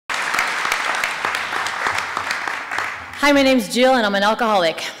Hi, my name's Jill, and I'm an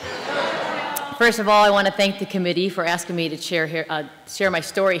alcoholic. First of all, I want to thank the committee for asking me to share my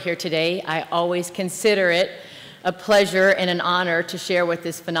story here today. I always consider it a pleasure and an honor to share what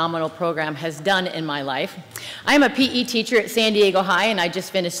this phenomenal program has done in my life. I am a PE teacher at San Diego High, and I just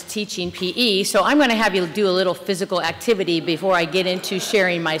finished teaching PE, so I'm going to have you do a little physical activity before I get into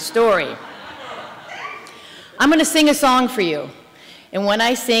sharing my story. I'm going to sing a song for you, and when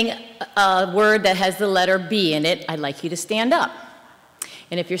I sing a word that has the letter B in it, I'd like you to stand up.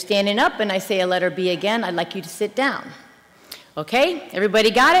 And if you're standing up and I say a letter B again, I'd like you to sit down. Okay? Everybody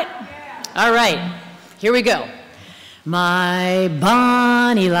got it? All right. Here we go. My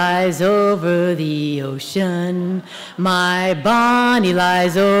Bonnie lies over the ocean. My Bonnie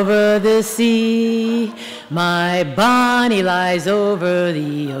lies over the sea. My Bonnie lies over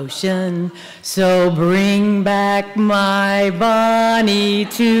the ocean. So bring back my Bonnie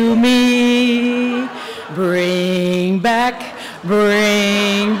to me. Bring back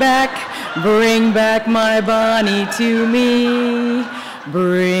my Bonnie to me.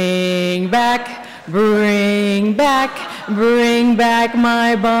 Bring back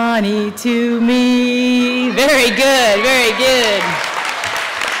my Bonnie to me. Very good, very good.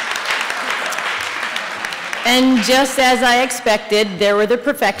 And just as I expected, there were the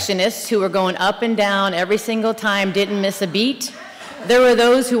perfectionists who were going up and down every single time, didn't miss a beat. There were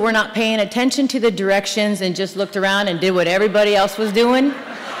those who were not paying attention to the directions and just looked around and did what everybody else was doing.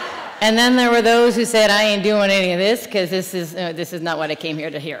 And then there were those who said, I ain't doing any of this because this is not what I came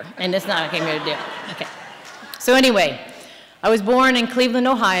here to hear, and this is not what I came here to do. Okay. So anyway, I was born in Cleveland,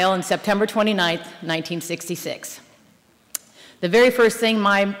 Ohio on September 29th, 1966. The very first thing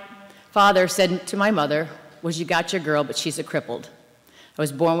my father said to my mother was, you got your girl, but she's a crippled. I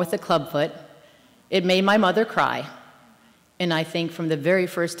was born with a clubfoot. It made my mother cry. And I think from the very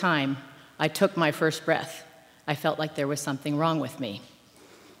first time I took my first breath, I felt like there was something wrong with me.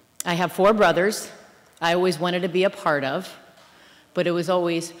 I have 4 brothers I always wanted to be a part of, but it was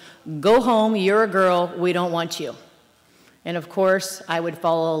always, go home, you're a girl, we don't want you. And of course, I would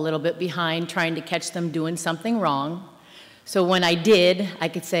follow a little bit behind trying to catch them doing something wrong. So when I did, I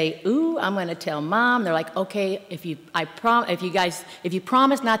could say, ooh, I'm gonna tell Mom. They're like, okay, if you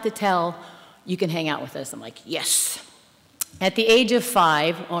promise not to tell, you can hang out with us. I'm like, yes. At the age of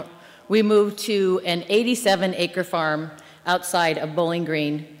 5, we moved to an 87-acre farm outside of Bowling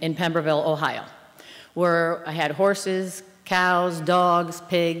Green in Pemberville, Ohio, where I had horses, cows, dogs,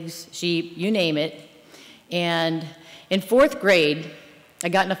 pigs, sheep, you name it. And in 4th grade, I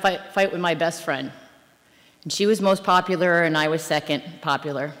got in a fight with my best friend. And she was most popular, and I was second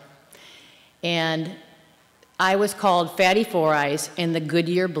popular. And I was called Fatty Four Eyes and the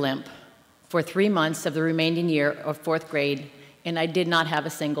Goodyear Blimp for 3 months of the remaining year of 4th grade, and I did not have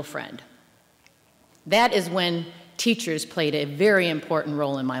a single friend. That is when teachers played a very important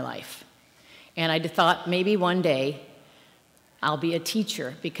role in my life. And I thought maybe one day I'll be a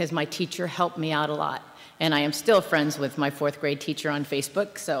teacher because my teacher helped me out a lot. And I am still friends with my 4th grade teacher on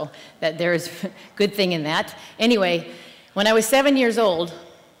Facebook, so that there's a good thing in that. Anyway, when I was 7 years old,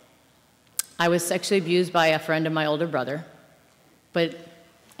 I was sexually abused by a friend of my older brother,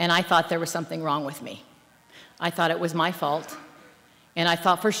 and I thought there was something wrong with me. I thought it was my fault, and I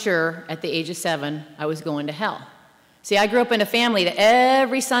thought for sure at the age of 7 I was going to hell. See, I grew up in a family that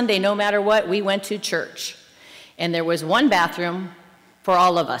every Sunday, no matter what, we went to church. And there was one bathroom for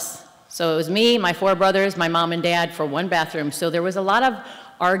all of us. So it was me, my 4 brothers, my mom and dad for one bathroom. So there was a lot of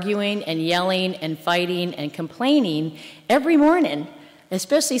arguing and yelling and fighting and complaining every morning,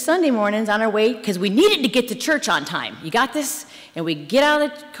 especially Sunday mornings on our way, because we needed to get to church on time. You got this? And we get out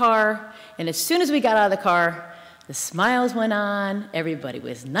of the car, and as soon as we got out of the car, the smiles went on, everybody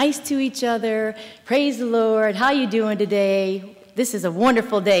was nice to each other. Praise the Lord, how you doing today? This is a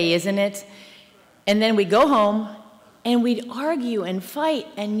wonderful day, isn't it? And then we go home, and we'd argue and fight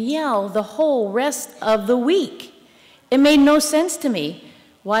and yell the whole rest of the week. It made no sense to me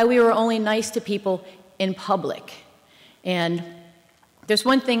why we were only nice to people in public. And there's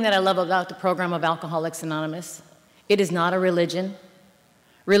one thing that I love about the program of Alcoholics Anonymous. It is not a religion.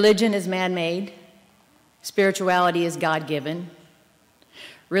 Religion is man-made. Spirituality is God-given.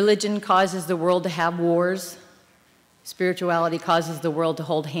 Religion causes the world to have wars. Spirituality causes the world to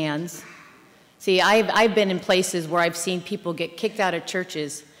hold hands. See, I've been in places where I've seen people get kicked out of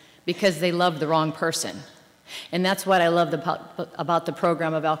churches because they love the wrong person. And that's what I love about the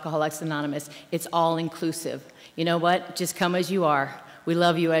program of Alcoholics Anonymous. It's all-inclusive. You know what? Just come as you are. We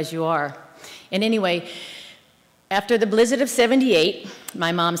love you as you are. And anyway, after the blizzard of '78,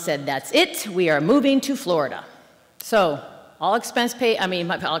 my mom said, that's it, we are moving to Florida. So, all expense paid,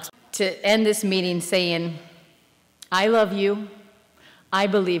 to end this meeting saying, I love you. I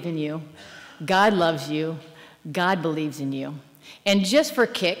believe in you. God loves you. God believes in you. And just for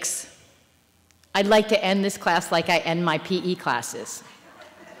kicks, I'd like to end this class like I end my PE classes.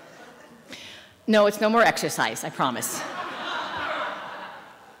 No, it's no more exercise, I promise.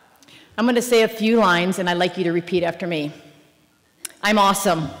 I'm going to say a few lines, and I'd like you to repeat after me. I'm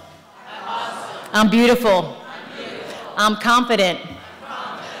awesome. I'm awesome. I'm beautiful. I'm beautiful. I'm confident.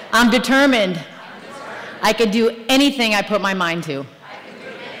 I'm determined. I can do anything I put my mind to.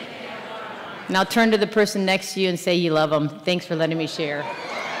 Now turn to the person next to you and say you love them. Thanks for letting me share.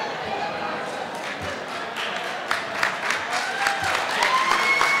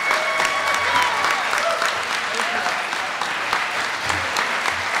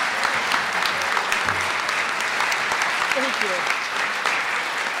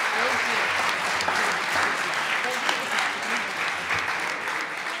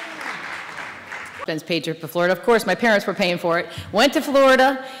 Paid trip to Florida. Of course, my parents were paying for it. Went to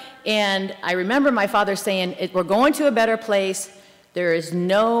Florida, and I remember my father saying, we're going to a better place. There is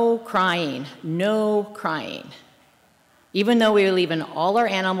no crying, no crying. Even though we were leaving all our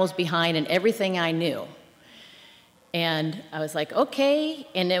animals behind and everything I knew. And I was like, okay.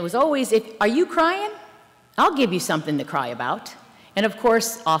 And it was always, are you crying? I'll give you something to cry about. And of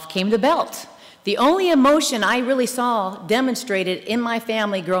course, off came the belt. The only emotion I really saw demonstrated in my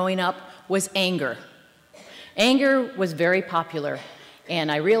family growing up was anger. Anger was very popular,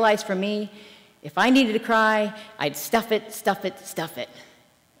 and I realized for me, if I needed to cry, I'd stuff it, stuff it, stuff it.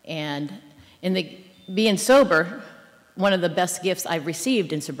 And being sober, one of the best gifts I've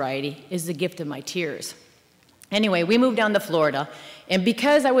received in sobriety is the gift of my tears. Anyway, we moved down to Florida, and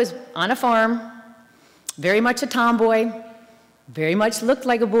because I was on a farm, very much a tomboy, very much looked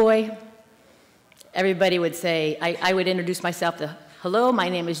like a boy, everybody would say, I would introduce myself to, hello, my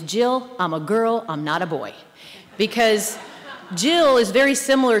name is Jill. I'm a girl. I'm not a boy. Because Jill is very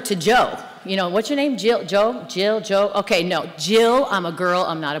similar to Joe. You know, what's your name? Jill, Joe? Jill, Joe? Okay, no. Jill, I'm a girl.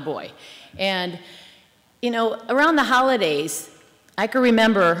 I'm not a boy. And, you know, around the holidays, I can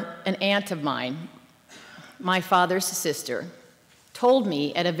remember an aunt of mine, my father's sister, told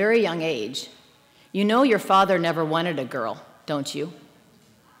me at a very young age, you know your father never wanted a girl, don't you?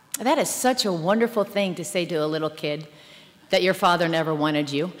 That is such a wonderful thing to say to a little kid, that your father never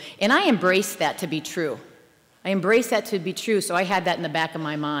wanted you. And I embraced that to be true. I embraced that to be true, so I had that in the back of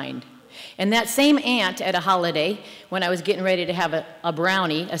my mind. And that same aunt at a holiday, when I was getting ready to have a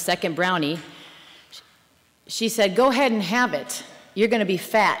brownie, a second brownie, she said, go ahead and have it. You're gonna be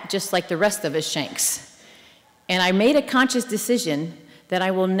fat just like the rest of us Shanks. And I made a conscious decision that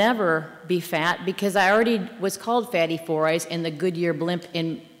I will never be fat because I already was called Fatty Four Eyes in the Goodyear blimp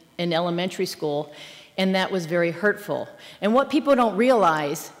in elementary school. And that was very hurtful. And what people don't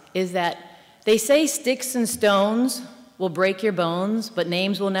realize is that they say sticks and stones will break your bones, but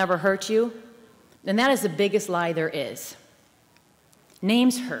names will never hurt you. And that is the biggest lie there is.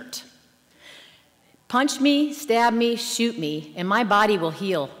 Names hurt. Punch me, stab me, shoot me, and my body will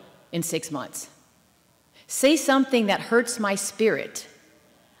heal in 6 months. Say something that hurts my spirit.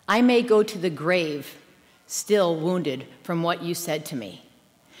 I may go to the grave still wounded from what you said to me.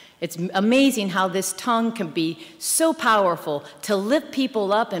 It's amazing how this tongue can be so powerful to lift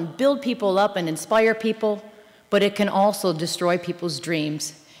people up and build people up and inspire people, but it can also destroy people's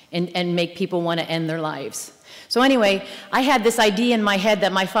dreams and make people want to end their lives. So anyway, I had this idea in my head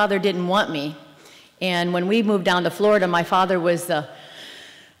that my father didn't want me. And when we moved down to Florida, my father was the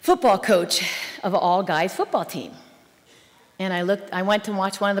football coach of an all-guys football team. And I went to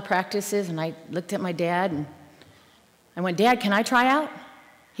watch one of the practices, and I looked at my dad, and I went, Dad, can I try out?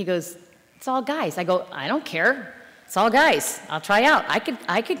 He goes, it's all guys. I go, I don't care. It's all guys. I'll try out.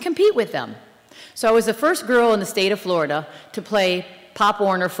 I could compete with them. So I was the first girl in the state of Florida to play Pop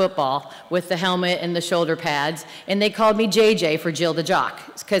Warner football with the helmet and the shoulder pads, and they called me JJ for Jill the Jock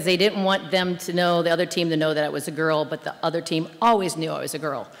because they didn't want them to know, the other team to know that I was a girl, but the other team always knew I was a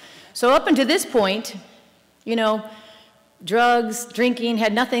girl. So up until this point, you know, drugs, drinking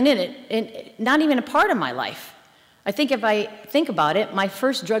had nothing in it, and not even a part of my life. I think if I think about it, my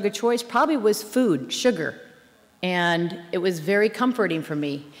first drug of choice probably was food, sugar, and it was very comforting for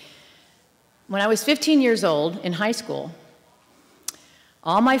me. When I was 15 years old in high school,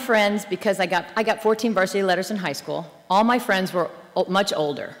 all my friends, because I got 14 varsity letters in high school, all my friends were much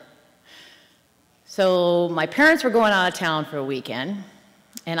older. So my parents were going out of town for a weekend,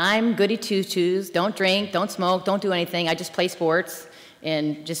 and I'm goody two-shoes, don't drink, don't smoke, don't do anything, I just play sports,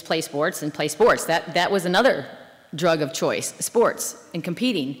 and just play sports and play sports. That was another drug of choice, sports and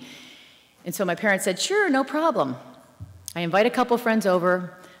competing. And so my parents said, sure, no problem. I invite a couple friends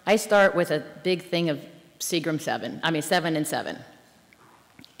over. I start with a big thing of Seagram 7 and 7.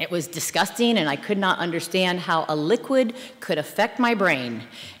 It was disgusting, and I could not understand how a liquid could affect my brain.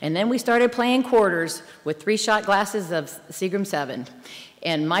 And then we started playing quarters with 3-shot glasses of Seagram 7.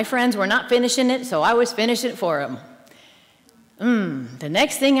 And my friends were not finishing it, so I was finishing it for them. The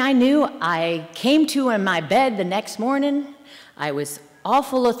next thing I knew, I came to in my bed the next morning. I was all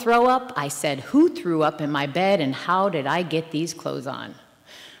full of throw up. I said, who threw up in my bed, and how did I get these clothes on?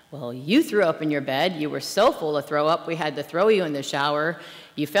 Well, you threw up in your bed. You were so full of throw up, we had to throw you in the shower.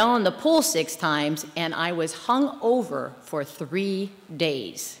 You fell in the pool 6 times, and I was hung over for 3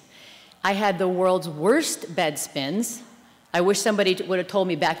 days. I had the world's worst bed spins. I wish somebody would have told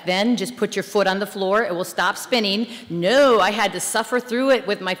me back then, just put your foot on the floor, it will stop spinning. No, I had to suffer through it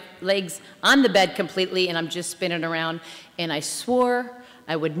with my legs on the bed completely, and I'm just spinning around. And I swore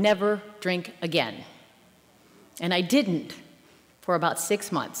I would never drink again. And I didn't for about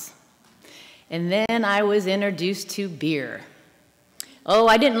 6 months. And then I was introduced to beer. Oh,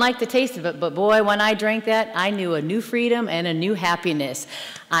 I didn't like the taste of it, but boy, when I drank that, I knew a new freedom and a new happiness.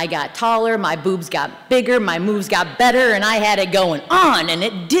 I got taller, my boobs got bigger, my moves got better, and I had it going on, and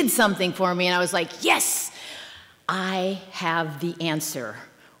it did something for me, and I was like, yes, I have the answer.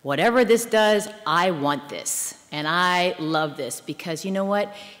 Whatever this does, I want this, and I love this, because you know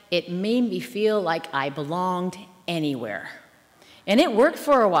what? It made me feel like I belonged anywhere. And it worked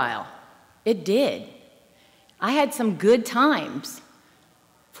for a while. It did. I had some good times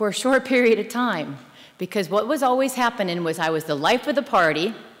for a short period of time, because what was always happening was I was the life of the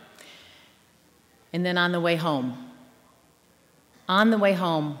party, and then on the way home,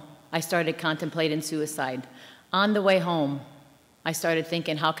 I started contemplating suicide. On the way home, I started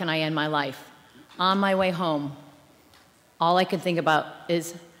thinking, how can I end my life? On my way home, all I could think about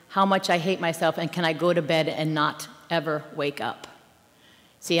is how much I hate myself, and can I go to bed and not ever wake up?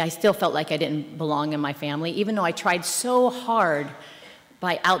 See, I still felt like I didn't belong in my family, even though I tried so hard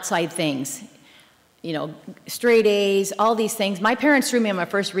by outside things, you know, straight A's, all these things. My parents threw me in my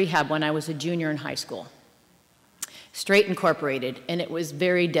first rehab when I was a junior in high school, Straight Incorporated, and it was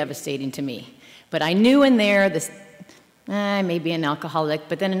very devastating to me. But I knew in there, I may be an alcoholic,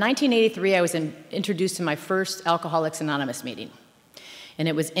 but then in 1983, I was introduced to my first Alcoholics Anonymous meeting. And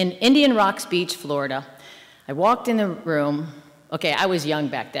it was in Indian Rocks Beach, Florida. I walked in the room. Okay, I was young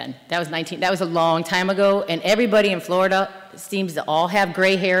back then. That was a long time ago, and everybody in Florida seems to all have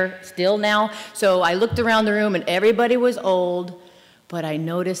gray hair still now. So I looked around the room, and everybody was old, but I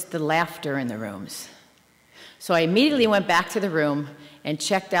noticed the laughter in the rooms. So I immediately went back to the room and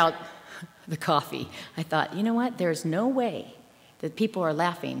checked out the coffee. I thought, you know what? There's no way that people are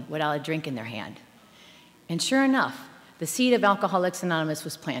laughing without a drink in their hand. And sure enough, the seed of Alcoholics Anonymous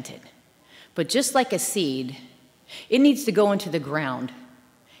was planted. But just like a seed, it needs to go into the ground,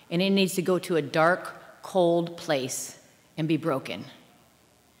 and it needs to go to a dark, cold place and be broken.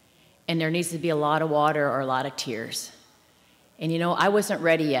 And there needs to be a lot of water or a lot of tears. And you know, I wasn't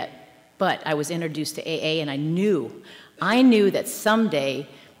ready yet, but I was introduced to AA, and I knew that someday,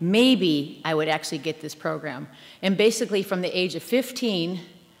 maybe I would actually get this program. And basically, from the age of 15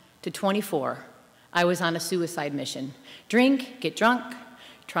 to 24, I was on a suicide mission. Drink, get drunk,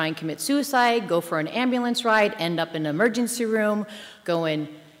 try and commit suicide, go for an ambulance ride, end up in an emergency room, going,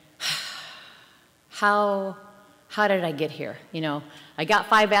 how did I get here? You know, I got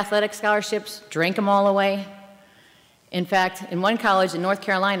 5 athletic scholarships, drank them all away. In fact, in one college in North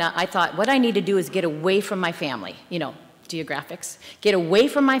Carolina, I thought, what I need to do is get away from my family, you know, geographics. Get away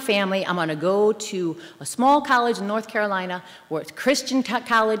from my family. I'm going to go to a small college in North Carolina where it's Christian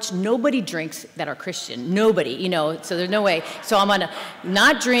college. Nobody drinks that are Christian. Nobody, you know, so there's no way. So I'm going to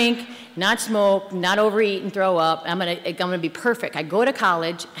not drink, not smoke, not overeat and throw up. I'm going to be perfect. I go to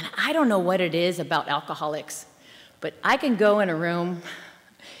college, and I don't know what it is about alcoholics, but I can go in a room,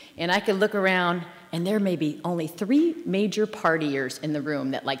 and I can look around, and there may be only 3 major partiers in the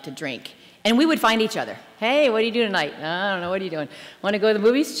room that like to drink. And we would find each other. Hey, what do you do tonight? I don't know, what are you doing? Want to go to the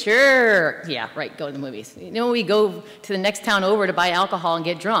movies? Sure. Yeah, right, go to the movies. You know, we go to the next town over to buy alcohol and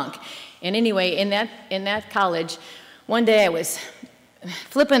get drunk. And anyway, in that college, one day I was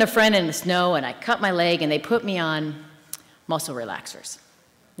flipping a friend in the snow, and I cut my leg, and they put me on muscle relaxers.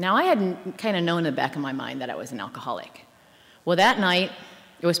 Now, I had kind of known in the back of my mind that I was an alcoholic. Well, that night,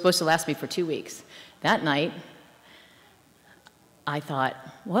 it was supposed to last me for 2 weeks. That night, I thought,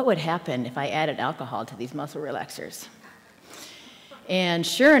 what would happen if I added alcohol to these muscle relaxers? And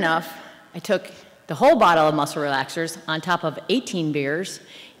sure enough, I took the whole bottle of muscle relaxers on top of 18 beers,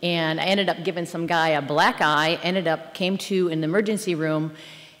 and I ended up giving some guy a black eye, came to in the emergency room,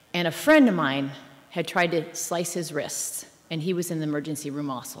 and a friend of mine had tried to slice his wrists, and he was in the emergency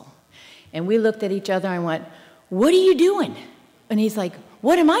room also. And we looked at each other and I went, "What are you doing?" And he's like,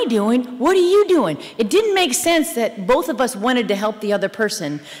 "What am I doing? What are you doing?" It didn't make sense that both of us wanted to help the other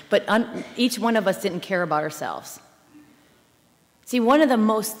person, but each one of us didn't care about ourselves. See, one of the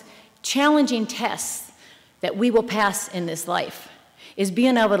most challenging tests that we will pass in this life is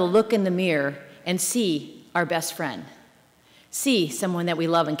being able to look in the mirror and see our best friend, see someone that we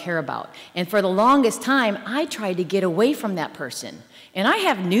love and care about. And for the longest time, I tried to get away from that person. And I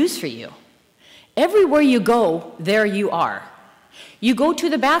have news for you. Everywhere you go, there you are. You go to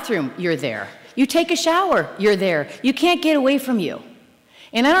the bathroom, you're there. You take a shower, you're there. You can't get away from you.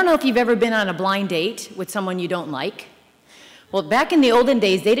 And I don't know if you've ever been on a blind date with someone you don't like. Well, back in the olden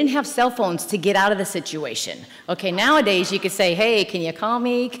days, they didn't have cell phones to get out of the situation. Okay, nowadays you could say, "Hey, can you call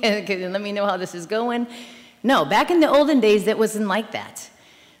me? Can let me know how this is going?" No, back in the olden days, it wasn't like that.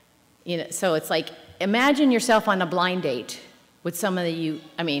 You know, so it's like, imagine yourself on a blind date with someone that you,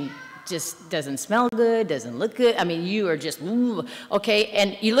 just doesn't smell good, doesn't look good. You are just, ooh, okay,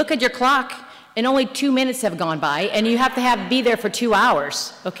 and you look at your clock, and only 2 minutes have gone by, and you have to be there for 2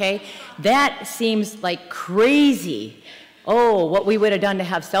 hours, okay? That seems like crazy. Oh, what we would have done to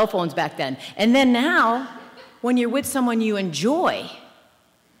have cell phones back then. And then now, when you're with someone you enjoy,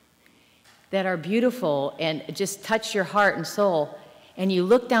 that are beautiful and just touch your heart and soul, and you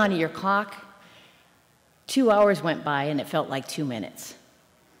look down at your clock, 2 hours went by and it felt like 2 minutes.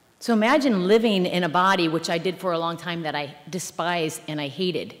 So imagine living in a body, which I did for a long time, that I despised and I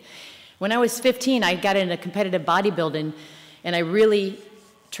hated. When I was 15, I got into competitive bodybuilding, and I really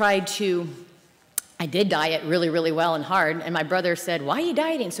tried to, I did diet really, really well and hard, and my brother said, "Why are you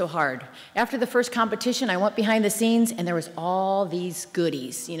dieting so hard?" After the first competition, I went behind the scenes, and there was all these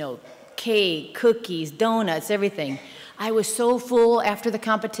goodies, cake, cookies, donuts, everything. I was so full after the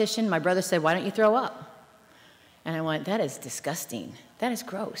competition, my brother said, "Why don't you throw up?" And I went, "That is disgusting. That is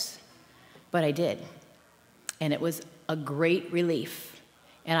gross." But I did. And it was a great relief.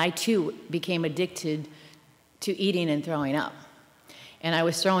 And I, too, became addicted to eating and throwing up. And I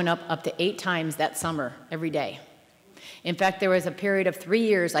was throwing up to 8 times that summer, every day. In fact, there was a period of 3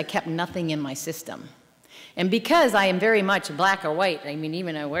 years I kept nothing in my system. And because I am very much black or white,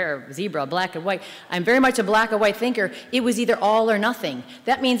 even I wear a zebra, black and white, I'm very much a black or white thinker, it was either all or nothing.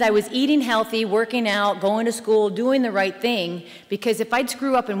 That means I was eating healthy, working out, going to school, doing the right thing, because if I'd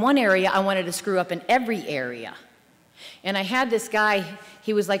screw up in one area, I wanted to screw up in every area. And I had this guy,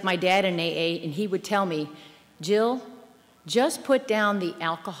 he was like my dad in AA, and he would tell me, "Jill, just put down the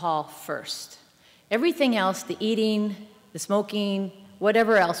alcohol first. Everything else, the eating, the smoking,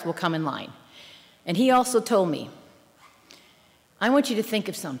 whatever else will come in line." And he also told me, "I want you to think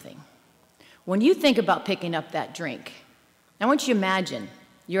of something. When you think about picking up that drink, I want you to imagine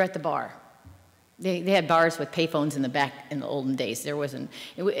you're at the bar." They had bars with payphones in the back in the olden days. There wasn't.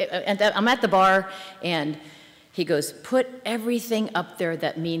 I'm at the bar, and he goes, "Put everything up there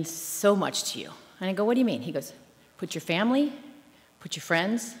that means so much to you." And I go, "What do you mean?" He goes, "Put your family, put your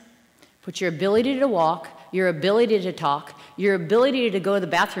friends, put your ability to walk, your ability to talk, your ability to go to the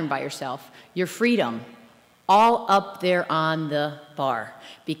bathroom by yourself, your freedom, all up there on the bar.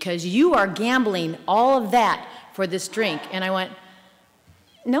 Because you are gambling all of that for this drink." And I went,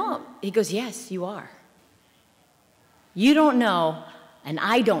 "No." He goes, "Yes, you are. You don't know, and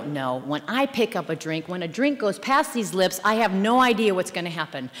I don't know, when I pick up a drink, when a drink goes past these lips, I have no idea what's going to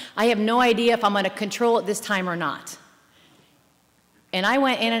happen. I have no idea if I'm going to control it this time or not." And I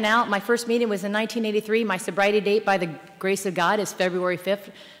went in and out. My first meeting was in 1983. My sobriety date, by the grace of God, is February 5th,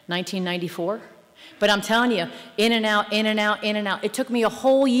 1994. But I'm telling you, in and out, in and out, in and out. It took me a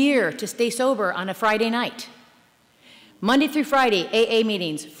whole year to stay sober on a Friday night. Monday through Friday, AA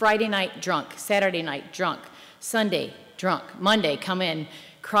meetings. Friday night, drunk. Saturday night, drunk. Sunday, drunk. Monday, come in,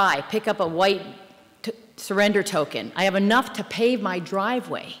 cry, pick up a white surrender token. I have enough to pave my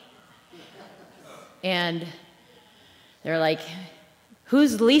driveway. And they're like,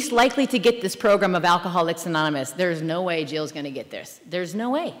 "Who's least likely to get this program of Alcoholics Anonymous?" There's no way Jill's going to get this. There's no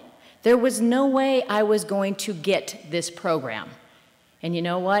way. There was no way I was going to get this program. And you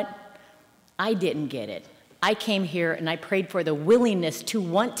know what? I didn't get it. I came here and I prayed for the willingness to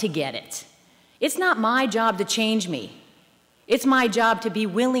want to get it. It's not my job to change me. It's my job to be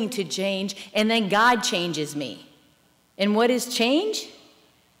willing to change, and then God changes me. And what is change?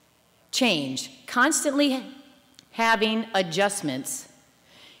 Change. Constantly having adjustments,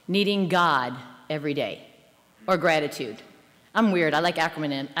 needing God every day, or gratitude. I'm weird. I like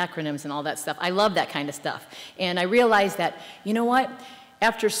acronyms and all that stuff. I love that kind of stuff. And I realized that, you know what?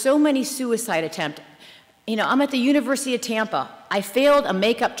 After so many suicide attempts, I'm at the University of Tampa. I failed a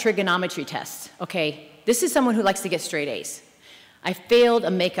makeup trigonometry test, okay? This is someone who likes to get straight A's. I failed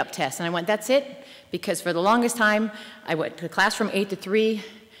a makeup test, and I went, that's it? Because for the longest time, I went to class from 8 to 3.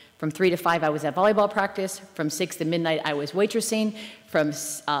 From 3 to 5, I was at volleyball practice. From 6 to midnight, I was waitressing. From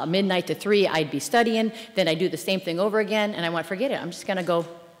midnight to 3, I'd be studying. Then I'd do the same thing over again, and I went, forget it, I'm just gonna go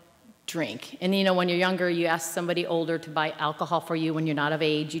drink. And you know, when you're younger, you ask somebody older to buy alcohol for you when you're not of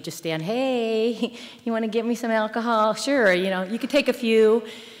age. You just stand, hey, you wanna get me some alcohol? Sure, you know, you could take a few.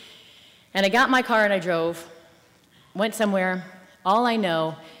 And I got in my car and I drove, went somewhere. All I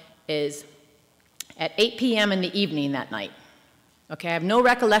know is at 8 p.m. in the evening that night, okay, I have no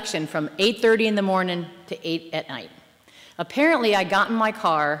recollection from 8:30 in the morning to 8 at night. Apparently, I got in my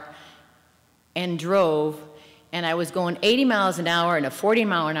car and drove, and I was going 80 miles an hour in a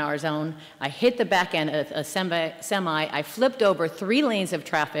 40-mile-an-hour zone. I hit the back end of a semi. I flipped over 3 lanes of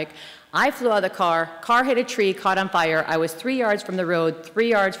traffic. I flew out of the car hit a tree, caught on fire. I was 3 yards from the road, 3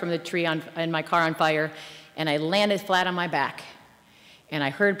 yards from the tree and my car on fire, and I landed flat on my back. And I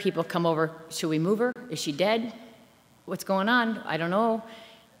heard people come over, should we move her? Is she dead? What's going on? I don't know.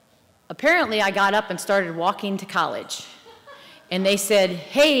 Apparently, I got up and started walking to college. And they said,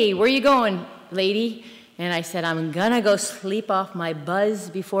 hey, where you going, lady? And I said, I'm gonna go sleep off my buzz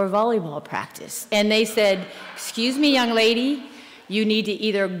before volleyball practice. And they said, excuse me, young lady, you need to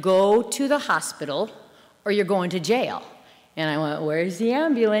either go to the hospital or you're going to jail. And I went, where's the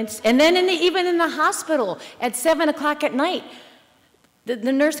ambulance? And then even in the hospital at 7 o'clock at night,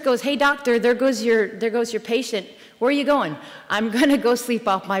 the nurse goes, hey doctor, there goes your patient. Where are you going? I'm gonna go sleep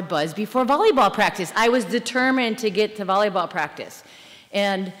off my buzz before volleyball practice. I was determined to get to volleyball practice.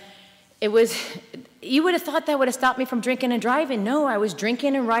 And it was, you would have thought that would have stopped me from drinking and driving. No, I was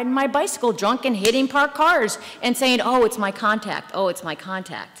drinking and riding my bicycle, drunk and hitting parked cars and saying, oh, it's my contact, oh, it's my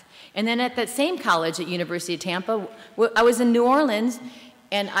contact. And then at that same college at University of Tampa, I was in New Orleans,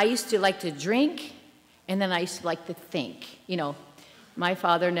 and I used to like to drink, and then I used to like to think, you know, my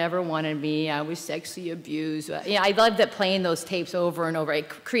father never wanted me. I was sexually abused. Yeah, I loved that playing those tapes over and over. It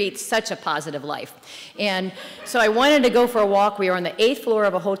creates such a positive life. And so I wanted to go for a walk. We were on the 8th floor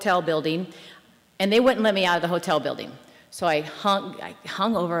of a hotel building, and they wouldn't let me out of the hotel building. So I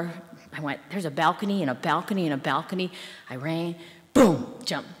hung over. I went, there's a balcony and a balcony and a balcony. I ran, boom,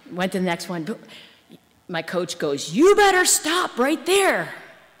 jump. Went to the next one. Boom. My coach goes, you better stop right there.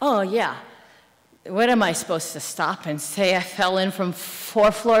 Oh, yeah. What am I supposed to stop and say I fell in from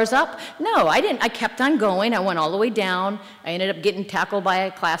 4 floors up? No, I didn't. I kept on going. I went all the way down. I ended up getting tackled by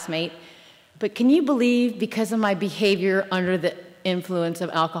a classmate. But can you believe, because of my behavior under the influence of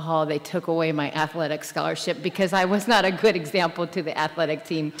alcohol, they took away my athletic scholarship because I was not a good example to the athletic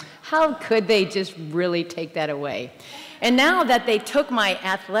team? How could they just really take that away? And now that they took my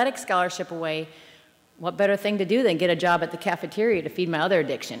athletic scholarship away, what better thing to do than get a job at the cafeteria to feed my other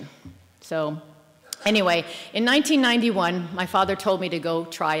addiction? So anyway, in 1991, my father told me to go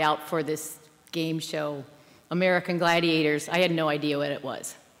try out for this game show, American Gladiators. I had no idea what it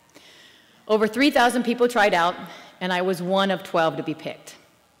was. Over 3,000 people tried out, and I was one of 12 to be picked.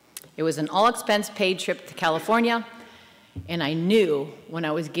 It was an all-expense-paid trip to California, and I knew when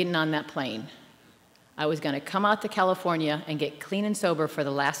I was getting on that plane, I was going to come out to California and get clean and sober for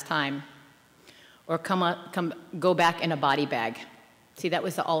the last time, or go back in a body bag. See, that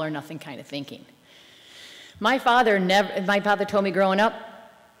was the all-or-nothing kind of thinking. My father told me growing up,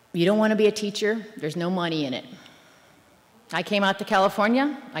 you don't want to be a teacher, there's no money in it. I came out to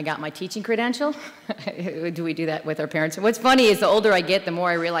California, I got my teaching credential. Do we do that with our parents? What's funny is the older I get, the more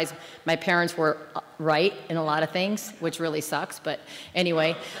I realize my parents were right in a lot of things, which really sucks, but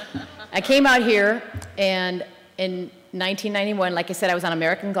anyway. I came out here, and in 1991, like I said, I was on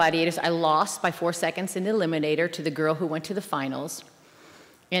American Gladiators. I lost by 4 seconds in the eliminator to the girl who went to the finals.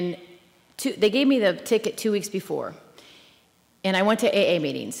 And they gave me the ticket 2 weeks before, and I went to AA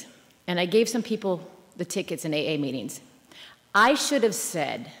meetings, and I gave some people the tickets in AA meetings. I should have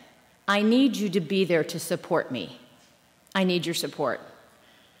said, I need you to be there to support me. I need your support.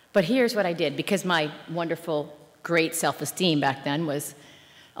 But here's what I did, because my wonderful, great self-esteem back then was,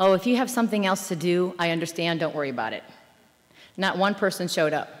 oh, if you have something else to do, I understand, don't worry about it. Not one person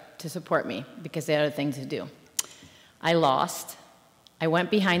showed up to support me because they had other things to do. I lost. I went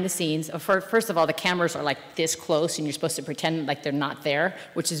behind the scenes. First of all, the cameras are like this close, and you're supposed to pretend like they're not there,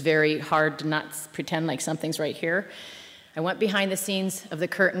 which is very hard to not pretend like something's right here. I went behind the scenes of the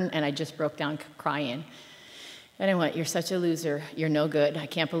curtain, and I just broke down crying. And I went, you're such a loser. You're no good. I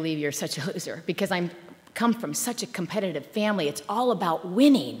can't believe you're such a loser. Because I come from such a competitive family. It's all about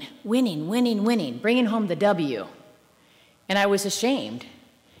winning, winning, winning, winning, bringing home the W. And I was ashamed.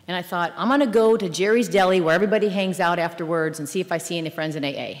 And I thought, I'm going to go to Jerry's Deli, where everybody hangs out afterwards, and see if I see any friends in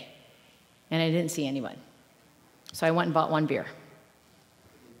AA. And I didn't see anyone. So I went and bought 1 beer.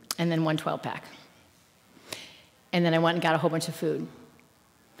 and then one 12-pack. And then I went and got a whole bunch of food.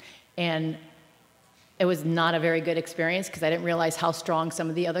 And it was not a very good experience because I didn't realize how strong some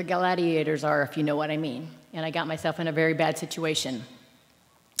of the other gladiators are, if you know what I mean. And I got myself in a very bad situation.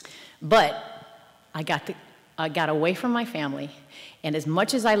 But I got away from my family. And as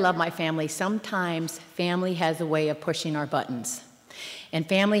much as I love my family, sometimes family has a way of pushing our buttons. And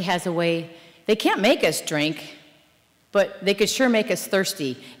family has a way, they can't make us drink, but they could sure make us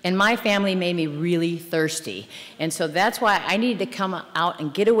thirsty. And my family made me really thirsty. And so that's why I needed to come out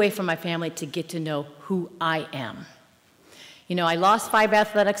and get away from my family to get to know who I am. You know, I lost 5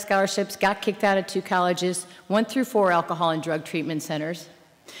 athletic scholarships, got kicked out of 2 colleges, went through 4 alcohol and drug treatment centers.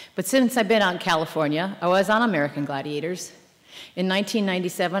 But since I've been out in California, I was on American Gladiators. In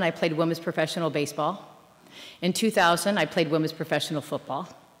 1997, I played women's professional baseball. In 2000, I played women's professional football.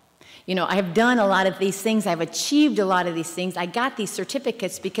 You know, I've done a lot of these things. I've achieved a lot of these things. I got these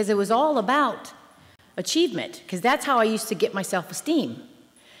certificates because it was all about achievement, because that's how I used to get my self-esteem.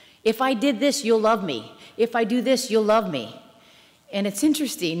 If I did this, you'll love me. If I do this, you'll love me. And it's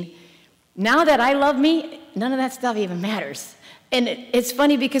interesting, now that I love me, none of that stuff even matters. And it's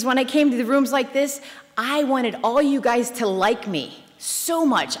funny because when I came to the rooms like this, I wanted all you guys to like me so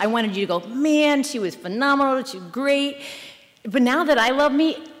much. I wanted you to go, man, she was phenomenal, she was great. But now that I love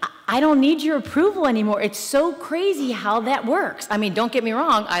me, I don't need your approval anymore. It's so crazy how that works. I mean, don't get me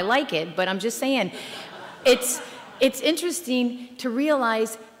wrong, I like it, but I'm just saying, it's interesting to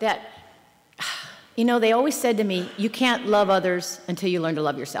realize that, you know, they always said to me, you can't love others until you learn to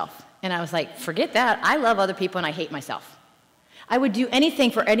love yourself. And I was like, forget that. I love other people and I hate myself. I would do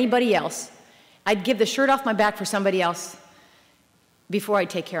anything for anybody else. I'd give the shirt off my back for somebody else before I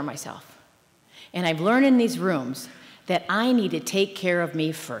take care of myself. And I've learned in these rooms that I need to take care of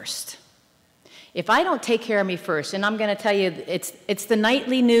me first. If I don't take care of me first, and I'm going to tell you, it's the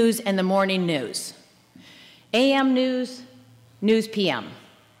nightly news and the morning news. AM news, news PM.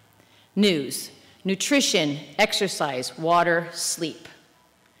 News, nutrition, exercise, water, sleep.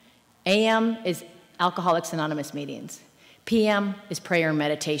 AM is Alcoholics Anonymous meetings. PM is prayer and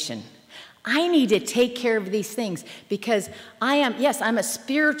meditation. I need to take care of these things because yes, I'm a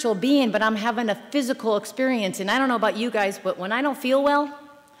spiritual being, but I'm having a physical experience. And I don't know about you guys, but when I don't feel well,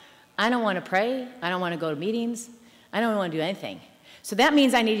 I don't want to pray. I don't want to go to meetings. I don't want to do anything. So that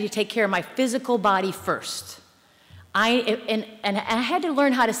means I need to take care of my physical body first. And I had to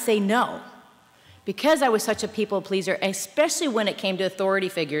learn how to say no because I was such a people pleaser, especially when it came to authority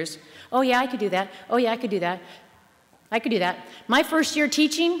figures. Oh, yeah, I could do that. Oh, yeah, I could do that. I could do that. My first year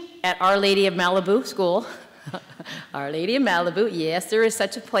teaching at Our Lady of Malibu School, Our Lady of Malibu, yes, there is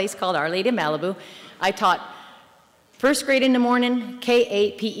such a place called Our Lady of Malibu. I taught first grade in the morning,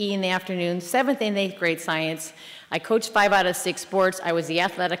 K-8, PE in the afternoon, 7th and 8th grade science. I coached 5 out of 6 sports. I was the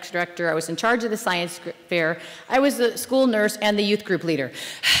athletics director. I was in charge of the science fair. I was the school nurse and the youth group leader.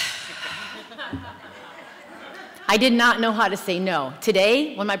 I did not know how to say no.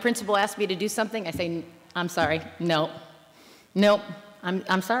 Today, when my principal asked me to do something, I say, I'm sorry, no,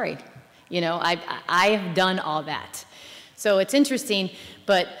 I'm sorry. You know, I've done all that. So it's interesting,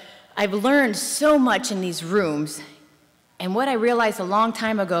 but I've learned so much in these rooms, and what I realized a long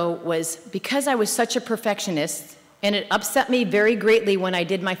time ago was because I was such a perfectionist, and it upset me very greatly when I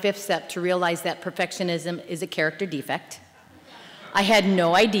did my 5th step to realize that perfectionism is a character defect. I had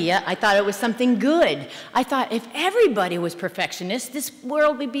no idea. I thought it was something good. I thought if everybody was perfectionist, this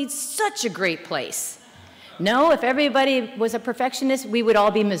world would be such a great place. No, if everybody was a perfectionist, we would all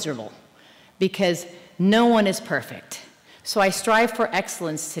be miserable because no one is perfect. So I strive for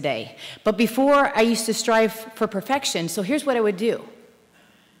excellence today. But before, I used to strive for perfection, so here's what I would do.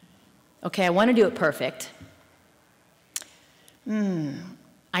 Okay, I want to do it perfect.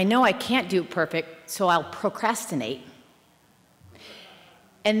 I know I can't do it perfect, so I'll procrastinate.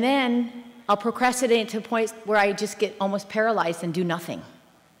 And then I'll procrastinate to the point where I just get almost paralyzed and do nothing.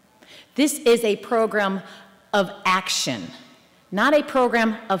 This is a program of action, not a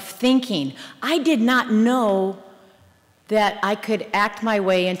program of thinking. I did not know that I could act my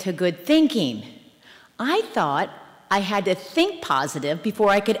way into good thinking. I thought I had to think positive before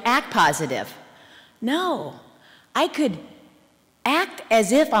I could act positive. No, I could act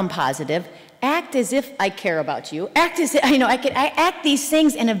as if I'm positive, act as if I care about you, act as if, I act these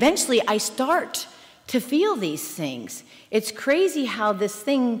things, and eventually I start to feel these things. It's crazy how this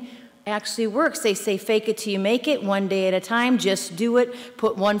thing actually works. They say fake it till you make it, one day at a time, just do it,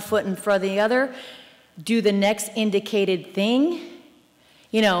 put one foot in front of the other, do the next indicated thing.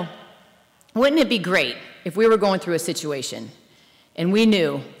 You know, wouldn't it be great if we were going through a situation and we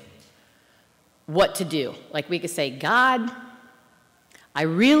knew what to do? Like we could say, God, I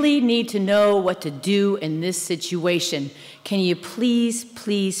really need to know what to do in this situation. Can you please,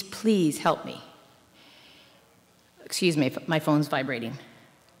 please, please help me? Excuse me, my phone's vibrating.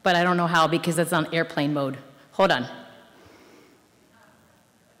 But I don't know how because it's on airplane mode. Hold on.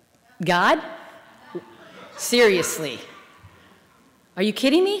 God? Seriously? Are you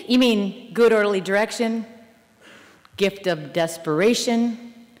kidding me? You mean good orderly direction? Gift of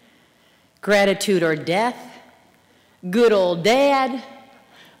desperation? Gratitude or death? Good old dad?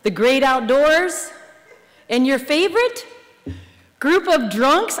 The great outdoors? And your favorite? Group of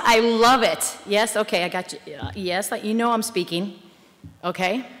drunks? I love it. Yes, okay, I got you. Yes, you know I'm speaking.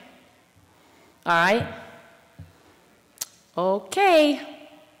 Okay? All right? Okay.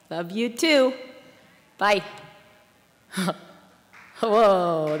 Love you too. Bye.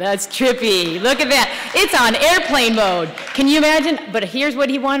 Whoa, that's trippy. Look at that. It's on airplane mode. Can you imagine? But here's what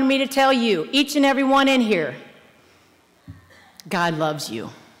he wanted me to tell you, each and every one in here. God loves you.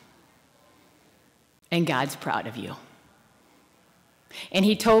 And God's proud of you. And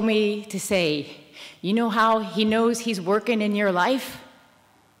he told me to say, you know how he knows he's working in your life?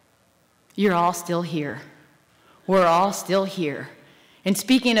 You're all still here. We're all still here. And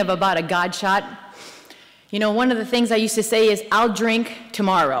speaking of about a God shot, you know, one of the things I used to say is, I'll drink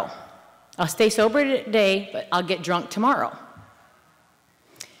tomorrow. I'll stay sober today, but I'll get drunk tomorrow.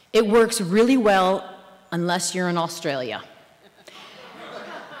 It works really well unless you're in Australia.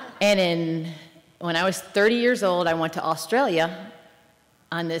 And when I was 30 years old, I went to Australia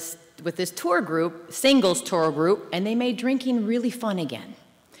with this tour group, singles tour group, and they made drinking really fun again,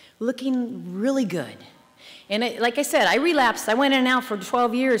 looking really good. And like I said, I relapsed. I went in and out for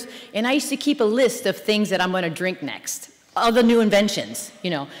 12 years, and I used to keep a list of things that I'm going to drink next, all the new inventions.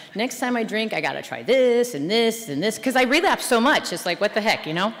 You know, next time I drink, I got to try this and this and this, because I relapsed so much. It's like, what the heck,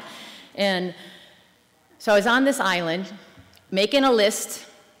 you know? And so I was on this island making a list,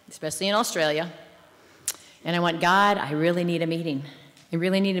 especially in Australia, and I went, God, I really need a meeting. I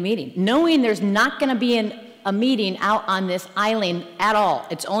really need a meeting. Knowing there's not going to be a meeting out on this island at all.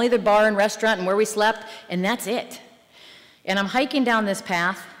 It's only the bar and restaurant and where we slept, and that's it. And I'm hiking down this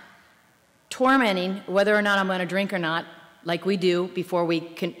path, tormenting whether or not I'm going to drink or not, like we do before we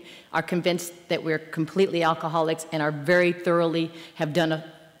are convinced that we're completely alcoholics and are very thoroughly have done a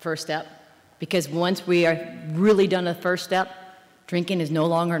first step. Because once we are really done a first step, drinking is no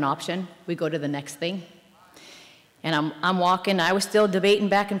longer an option. We go to the next thing. And I'm walking. I was still debating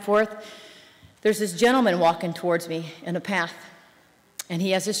back and forth. There's this gentleman walking towards me in a path, and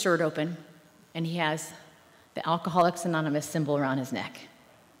he has his shirt open, and he has the Alcoholics Anonymous symbol around his neck.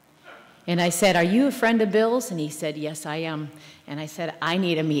 And I said, are you a friend of Bill's? And he said, yes, I am. And I said, I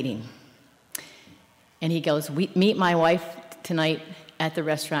need a meeting. And he goes, meet my wife tonight at the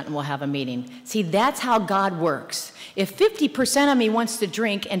restaurant, and we'll have a meeting. See, that's how God works. If 50% of me wants to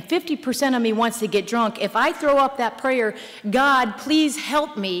drink and 50% of me wants to get drunk, if I throw up that prayer, God, please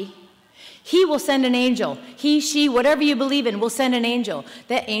help me, he will send an angel. He, she, whatever you believe in, will send an angel.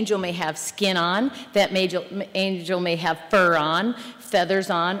 That angel may have skin on. That angel may have fur on, feathers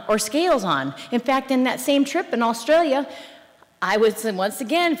on, or scales on. In fact, in that same trip in Australia, I was once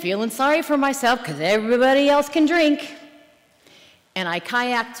again feeling sorry for myself because everybody else can drink. And I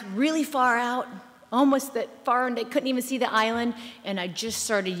kayaked really far out, almost that far, and they couldn't even see the island. And I just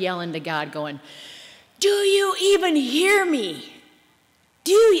started yelling to God, going, do you even hear me?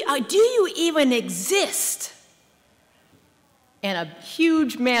 Do you even exist? And a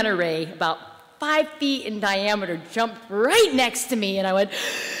huge manta ray, about 5 feet in diameter, jumped right next to me, and I went,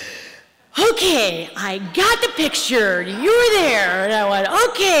 okay, I got the picture, you were there. And I went,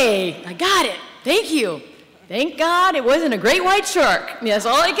 okay, I got it, thank you. Thank God it wasn't a great white shark. That's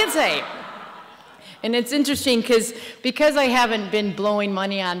all I can say. And it's interesting because I haven't been blowing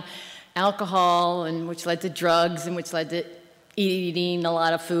money on alcohol, and which led to drugs, and which led to eating a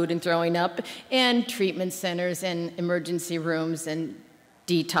lot of food and throwing up, and treatment centers and emergency rooms and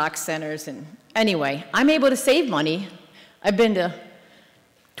detox centers. And anyway, I'm able to save money. I've been to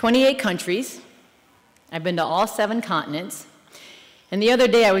 28 countries. I've been to all 7 continents. And the other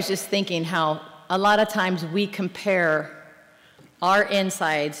day I was just thinking how a lot of times we compare our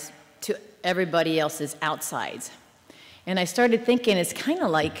insides to everybody else's outsides. And I started thinking it's kind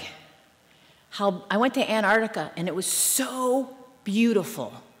of like how I went to Antarctica, and it was so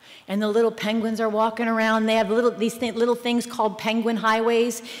beautiful. And the little penguins are walking around. They have these little things called penguin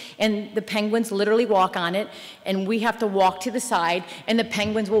highways, and the penguins literally walk on it, and we have to walk to the side, and the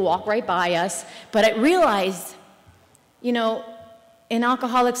penguins will walk right by us. But I realized, you know, in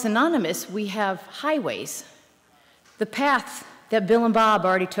Alcoholics Anonymous, we have highways, the path that Bill and Bob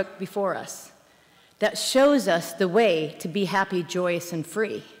already took before us. that shows us the way to be happy, joyous, and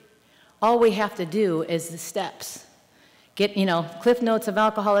free. All we have to do is the steps. Get, Cliff Notes of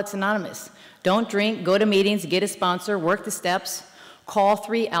Alcoholics Anonymous. Don't drink, go to meetings, get a sponsor, work the steps, call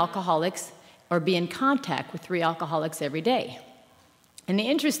 3 alcoholics, or be in contact with 3 alcoholics every day. And the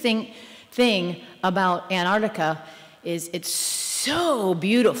interesting thing about Antarctica is it's so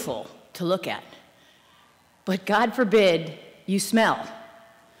beautiful to look at. But God forbid you smell.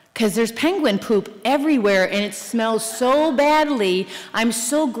 Because there's penguin poop everywhere, and it smells so badly. I'm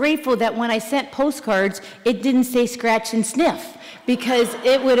so grateful that when I sent postcards, it didn't say scratch and sniff, because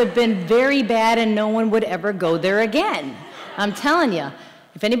it would have been very bad and no one would ever go there again. I'm telling you.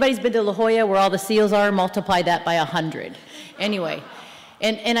 If anybody's been to La Jolla, where all the seals are, multiply that by 100. Anyway,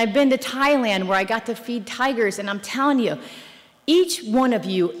 and I've been to Thailand, where I got to feed tigers, and I'm telling you, each one of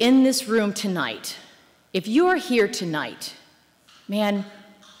you in this room tonight, if you are here tonight, man,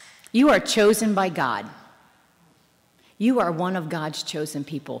 you are chosen by God. You are one of God's chosen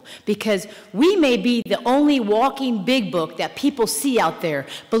people, because we may be the only walking big book that people see out there.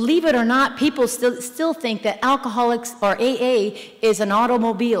 Believe it or not, people still think that Alcoholics or AA is an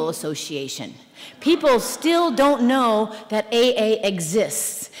automobile association. People still don't know that AA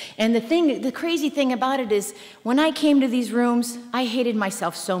exists. And the crazy thing about it is, when I came to these rooms, I hated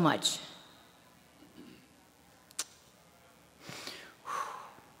myself so much.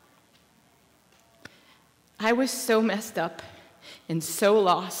 I was so messed up and so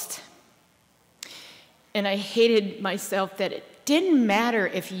lost. And I hated myself that it didn't matter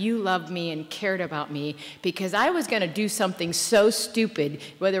if you loved me and cared about me, because I was going to do something so stupid,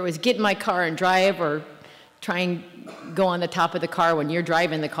 whether it was get in my car and drive or try and go on the top of the car when you're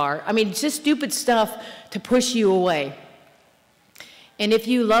driving the car. I mean, just stupid stuff to push you away. And if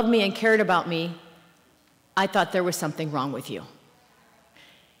you loved me and cared about me, I thought there was something wrong with you.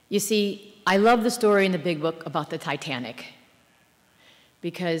 You see, I love the story in the big book about the Titanic,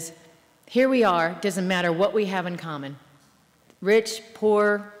 because here we are, doesn't matter what we have in common. Rich,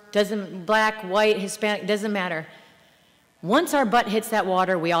 poor, black, white, Hispanic, doesn't matter. Once our butt hits that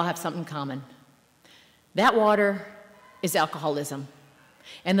water, we all have something in common. That water is alcoholism.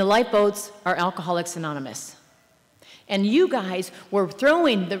 And the lifeboats are Alcoholics Anonymous. And you guys were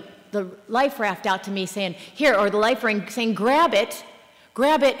throwing the life raft out to me saying, here, or the life ring saying, grab it,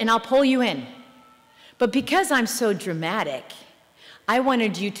 and I'll pull you in. But because I'm so dramatic, I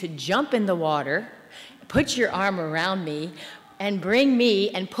wanted you to jump in the water, put your arm around me, and bring me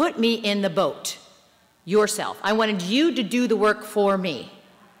and put me in the boat yourself. I wanted you to do the work for me.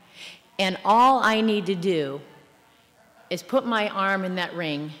 And all I need to do is put my arm in that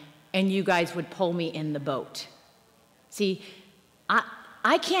ring, and you guys would pull me in the boat. See,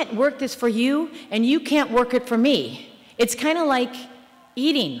 I can't work this for you, and you can't work it for me. It's kind of like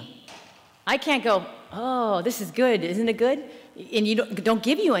eating. I can't go, oh, this is good, isn't it good? And you don't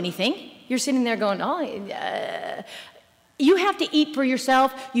give you anything. You're sitting there going, oh, you have to eat for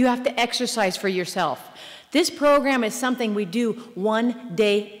yourself. You have to exercise for yourself. This program is something we do one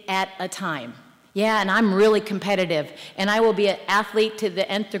day at a time. Yeah, and I'm really competitive, and I will be an athlete to the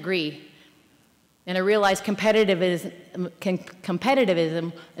nth degree. And I realize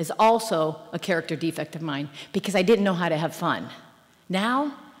competitivism is also a character defect of mine, because I didn't know how to have fun.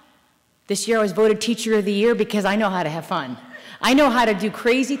 Now, this year I was voted Teacher of the Year because I know how to have fun. I know how to do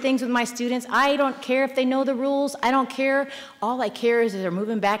crazy things with my students. I don't care if they know the rules. I don't care. All I care is that they're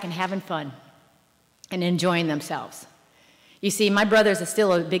moving back and having fun and enjoying themselves. You see, my brother's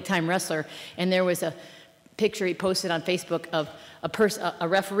still a big-time wrestler, and there was a picture he posted on Facebook of a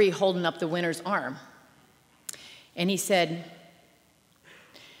referee holding up the winner's arm. And he said,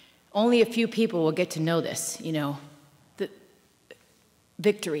 only a few people will get to know this, the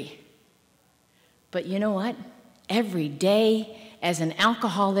victory. But you know what? Every day, as an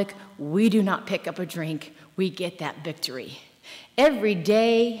alcoholic, we do not pick up a drink, we get that victory. Every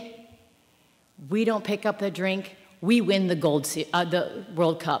day, we don't pick up the drink, we win the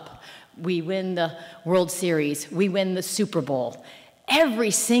World Cup. We win the World Series. We win the Super Bowl. Every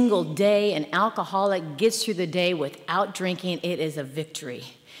single day, an alcoholic gets through the day without drinking. It is a victory.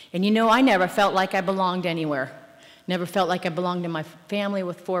 And I never felt like I belonged anywhere. Never felt like I belonged in my family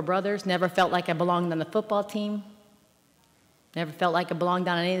with 4 brothers. Never felt like I belonged on the football team. Never felt like I belonged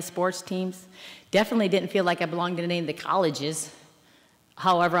on any of the sports teams. Definitely didn't feel like I belonged in any of the colleges.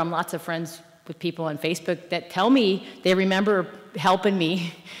 However, I'm lots of friends with people on Facebook that tell me they remember helping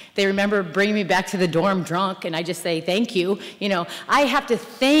me. They remember bringing me back to the dorm drunk, and I just say, thank you. I have to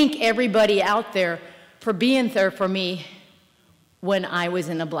thank everybody out there for being there for me when I was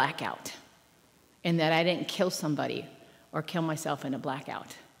in a blackout, and that I didn't kill somebody or kill myself in a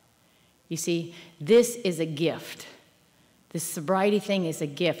blackout. You see, this is a gift. This sobriety thing is a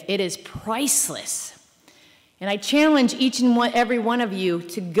gift. It is priceless. And I challenge each and every one of you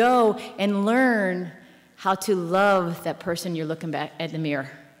to go and learn how to love that person you're looking back at the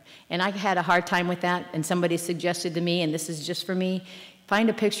mirror. And I had a hard time with that, and somebody suggested to me, and this is just for me, find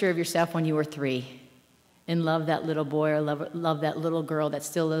a picture of yourself when you were 3 and love that little boy or love that little girl that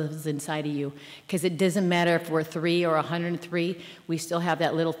still lives inside of you. Because it doesn't matter if we're 3 or 103, we still have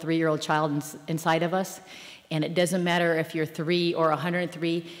that little 3-year-old child inside of us. And it doesn't matter if you're 3 or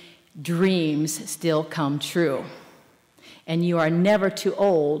 103, dreams still come true. And you are never too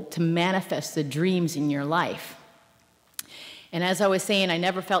old to manifest the dreams in your life. And as I was saying, I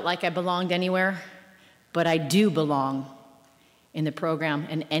never felt like I belonged anywhere, but I do belong in the program,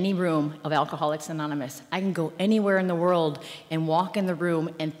 in any room of Alcoholics Anonymous. I can go anywhere in the world and walk in the room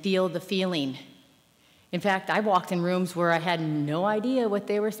and feel the feeling. In fact, I walked in rooms where I had no idea what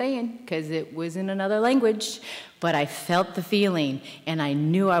they were saying because it was in another language, but I felt the feeling and I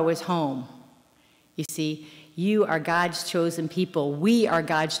knew I was home. You see, you are God's chosen people. We are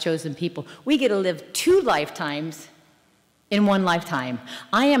God's chosen people. We get to live 2 lifetimes in 1 lifetime.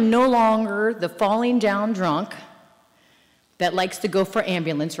 I am no longer the falling down drunk that likes to go for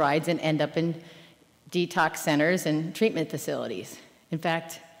ambulance rides and end up in detox centers and treatment facilities. In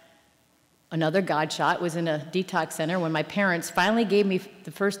fact, another God shot was in a detox center when my parents finally gave me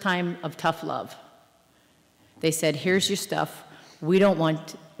the first time of tough love. They said, here's your stuff. We don't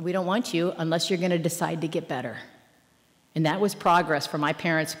want you unless you're going to decide to get better. And that was progress for my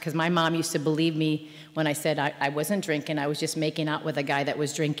parents, because my mom used to believe me when I said I wasn't drinking, I was just making out with a guy that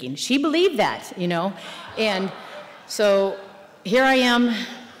was drinking. She believed that, you know. And so here I am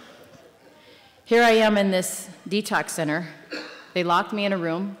in this detox center. They locked me in a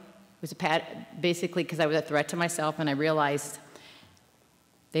room. It was basically because I was a threat to myself, and I realized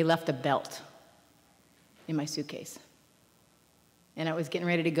they left a belt in my suitcase. And I was getting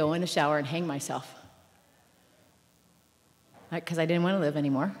ready to go in the shower and hang myself because I didn't want to live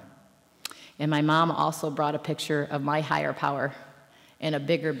anymore. And my mom also brought a picture of my higher power in a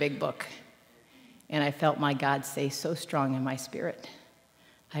big book. And I felt my God say so strong in my spirit,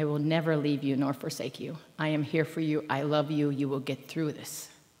 I will never leave you nor forsake you. I am here for you. I love you. You will get through this.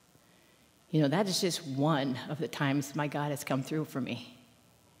 You know, that is just one of the times my God has come through for me.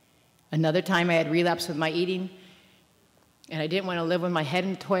 Another time I had relapsed with my eating, and I didn't want to live with my head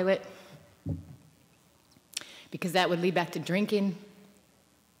in the toilet because that would lead back to drinking.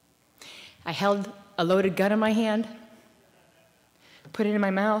 I held a loaded gun in my hand, put it in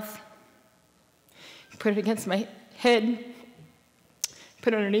my mouth, put it against my head,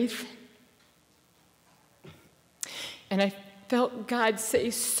 put it underneath, and I felt God say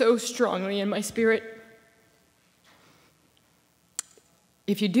so strongly in my spirit,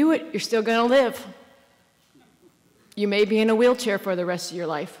 if you do it, you're still going to live. You may be in a wheelchair for the rest of your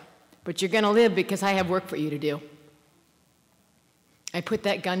life, but you're going to live because I have work for you to do. I put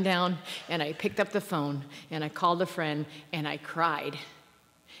that gun down, and I picked up the phone, and I called a friend, and I cried,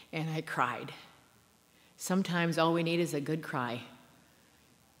 and I cried. Sometimes all we need is a good cry.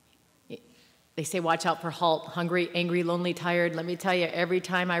 They say, watch out for HALT, hungry, angry, lonely, tired. Let me tell you, every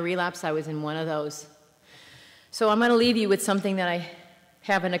time I relapsed, I was in one of those. So I'm going to leave you with something that I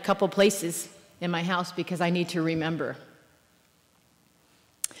have in a couple places in my house because I need to remember.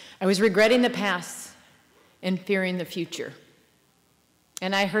 I was regretting the past and fearing the future.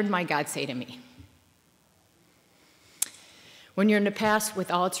 And I heard my God say to me, when you're in the past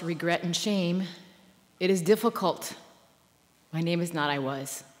with all its regret and shame, it is difficult. My name is not I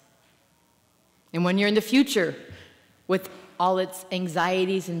was. And when you're in the future with all its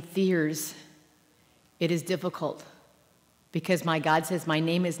anxieties and fears, it is difficult because my God says my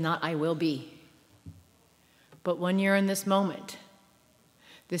name is not I will be. But when you're in this moment,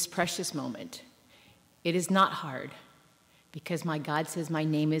 this precious moment, it is not hard because my God says my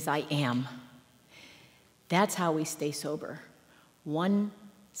name is I am. That's how we stay sober. 1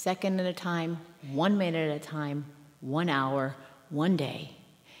 second at a time, 1 minute at a time, 1 hour, 1 day.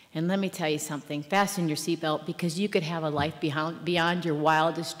 And let me tell you something, fasten your seatbelt because you could have a life beyond your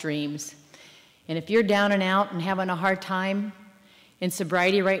wildest dreams. And if you're down and out and having a hard time in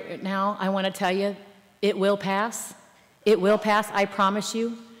sobriety right now, I want to tell you, it will pass. It will pass, I promise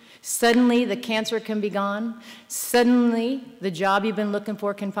you. Suddenly the cancer can be gone. Suddenly the job you've been looking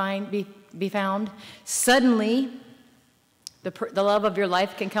for can be found. Suddenly the love of your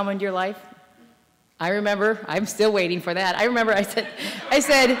life can come into your life. I remember, I'm still waiting for that. I remember I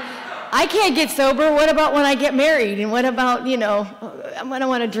said, I can't get sober. What about when I get married? And what about, you know, when I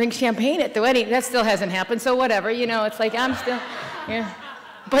want to drink champagne at the wedding? That still hasn't happened, so whatever. You know, it's like I'm still, yeah.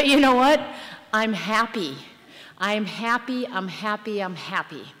 But you know what? I'm happy. I'm happy, I'm happy, I'm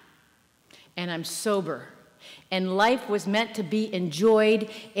happy. And I'm sober. And life was meant to be enjoyed,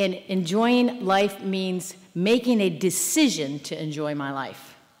 and enjoying life means making a decision to enjoy my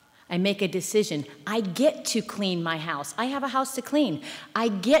life. I make a decision. I get to clean my house. I have a house to clean. I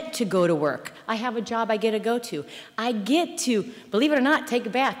get to go to work. I have a job I get to go to. I get to, believe it or not, take a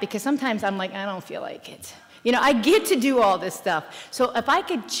bath, because sometimes I'm like, I don't feel like it. You know, I get to do all this stuff. So if I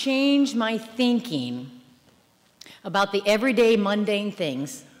could change my thinking about the everyday mundane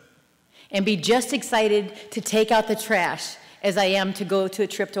things and be just excited to take out the trash as I am to go to a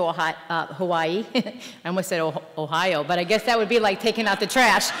trip to Hawaii. I almost said Ohio, but I guess that would be like taking out the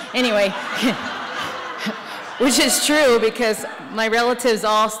trash. Anyway, which is true, because my relatives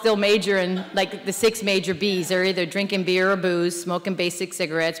all still major in like the 6 major Bs. They're either drinking beer or booze, smoking basic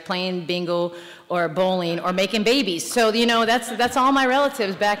cigarettes, playing bingo or bowling, or making babies. So, you know, that's all my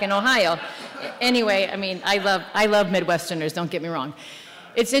relatives back in Ohio. Anyway, I mean, I love Midwesterners, don't get me wrong.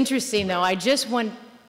 It's interesting, though. I just want